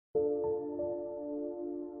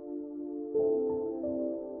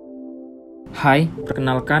Hai,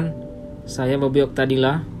 perkenalkan, saya Boby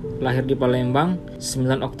Octadilla, lahir di Palembang,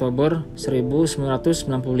 9 Oktober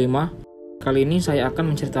 1995. Kali ini saya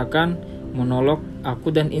akan menceritakan monolog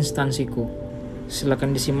aku dan instansiku.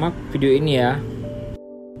 Silakan disimak video ini ya.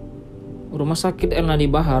 Rumah sakit Ernaldi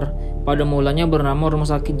Bahar pada mulanya bernama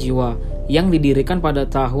Rumah Sakit Jiwa yang didirikan pada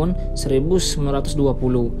tahun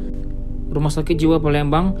 1920. Rumah Sakit Jiwa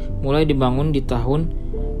Palembang mulai dibangun di tahun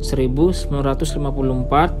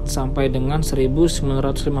 1954 sampai dengan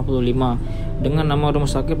 1955 dengan nama rumah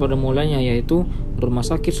sakit pada mulanya yaitu Rumah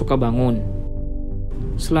Sakit Sukabangun.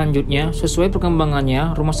 Selanjutnya, sesuai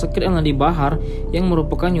perkembangannya, Rumah Sakit Ernaldi Bahar yang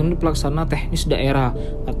merupakan unit pelaksana teknis daerah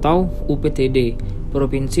atau UPTD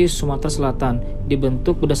Provinsi Sumatera Selatan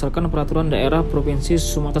dibentuk berdasarkan Peraturan Daerah Provinsi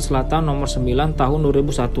Sumatera Selatan Nomor 9 Tahun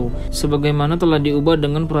 2001 sebagaimana telah diubah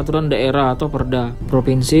dengan Peraturan Daerah atau Perda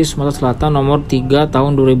Provinsi Sumatera Selatan Nomor 3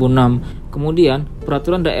 Tahun 2006. Kemudian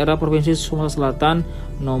Peraturan Daerah Provinsi Sumatera Selatan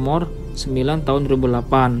Nomor 9 Tahun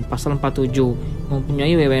 2008 Pasal 47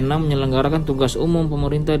 mempunyai wewenang menyelenggarakan tugas umum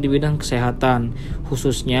pemerintah di bidang kesehatan,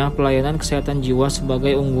 khususnya pelayanan kesehatan jiwa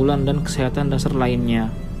sebagai unggulan dan kesehatan dasar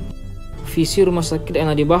lainnya. Visi Rumah Sakit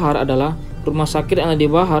Ernaldi Bahar adalah Rumah Sakit Ernaldi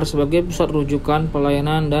Bahar sebagai pusat rujukan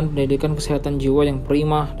pelayanan dan pendidikan kesehatan jiwa yang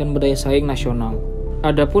prima dan berdaya saing nasional.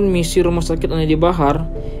 Adapun misi Rumah Sakit Ernaldi Bahar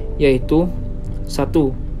yaitu 1.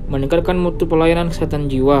 Meningkatkan mutu pelayanan kesehatan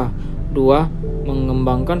jiwa. 2.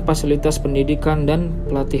 Mengembangkan fasilitas pendidikan dan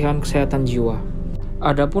pelatihan kesehatan jiwa.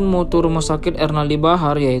 Adapun mutu Rumah Sakit Ernaldi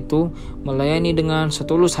Bahar yaitu melayani dengan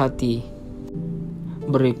setulus hati.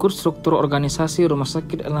 Berikut struktur organisasi Rumah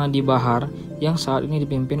Sakit Ernaldi Bahar yang saat ini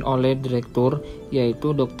dipimpin oleh Direktur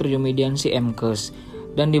yaitu Dr. Yomidiansi M.Kes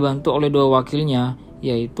dan dibantu oleh dua wakilnya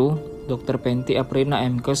yaitu Dr. Penti Aprina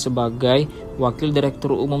M.Kes sebagai Wakil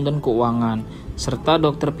Direktur Umum dan Keuangan serta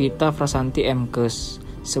Dr. Pita Frasanti M.Kes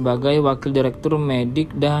sebagai Wakil Direktur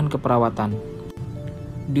Medik dan Keperawatan.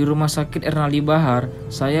 Di Rumah Sakit Ernaldi Bahar,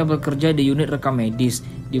 saya bekerja di unit Rekam Medis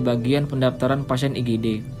di bagian pendaftaran pasien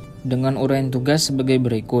IGD dengan uraian tugas sebagai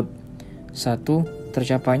berikut. 1.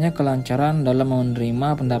 Tercapainya kelancaran dalam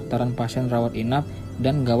menerima pendaftaran pasien rawat inap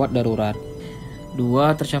dan gawat darurat.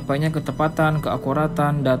 2. Tercapainya ketepatan,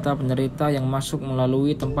 keakuratan data penderita yang masuk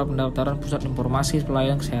melalui tempat pendaftaran pusat informasi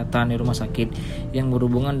pelayanan kesehatan di rumah sakit yang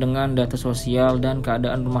berhubungan dengan data sosial dan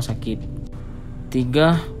keadaan rumah sakit.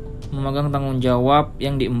 3. Memegang tanggung jawab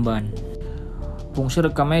yang diemban. Fungsi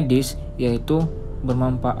rekam medis yaitu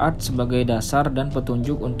bermanfaat sebagai dasar dan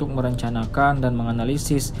petunjuk untuk merencanakan dan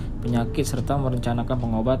menganalisis penyakit serta merencanakan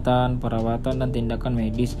pengobatan, perawatan, dan tindakan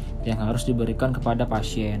medis yang harus diberikan kepada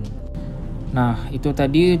pasien. Nah, itu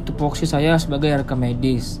tadi tupoksi saya sebagai rekam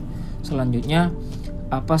medis. Selanjutnya,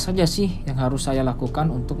 apa saja sih yang harus saya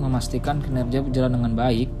lakukan untuk memastikan kinerja berjalan dengan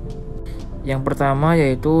baik? Yang pertama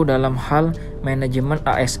yaitu dalam hal manajemen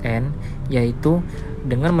ASN, yaitu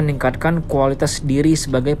dengan meningkatkan kualitas diri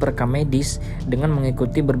sebagai perekam medis dengan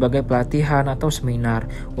mengikuti berbagai pelatihan atau seminar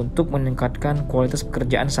untuk meningkatkan kualitas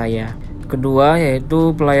pekerjaan saya. Kedua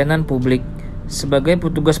yaitu pelayanan publik. Sebagai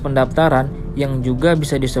petugas pendaftaran yang juga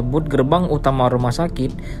bisa disebut gerbang utama rumah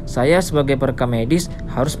sakit, saya sebagai perekam medis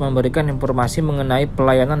harus memberikan informasi mengenai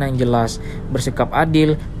pelayanan yang jelas, bersikap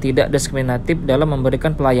adil, tidak diskriminatif dalam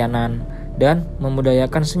memberikan pelayanan, dan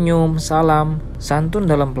memudayakan senyum, salam, santun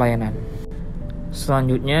dalam pelayanan.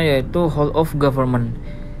 Selanjutnya yaitu whole of government,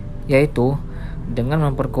 yaitu dengan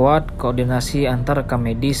memperkuat koordinasi antar rekam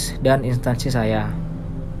medis dan instansi saya.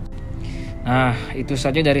 Nah, itu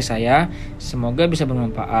saja dari saya. Semoga bisa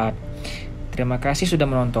bermanfaat. Terima kasih sudah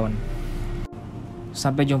menonton.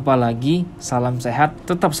 Sampai jumpa lagi. Salam sehat,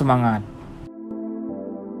 tetap semangat.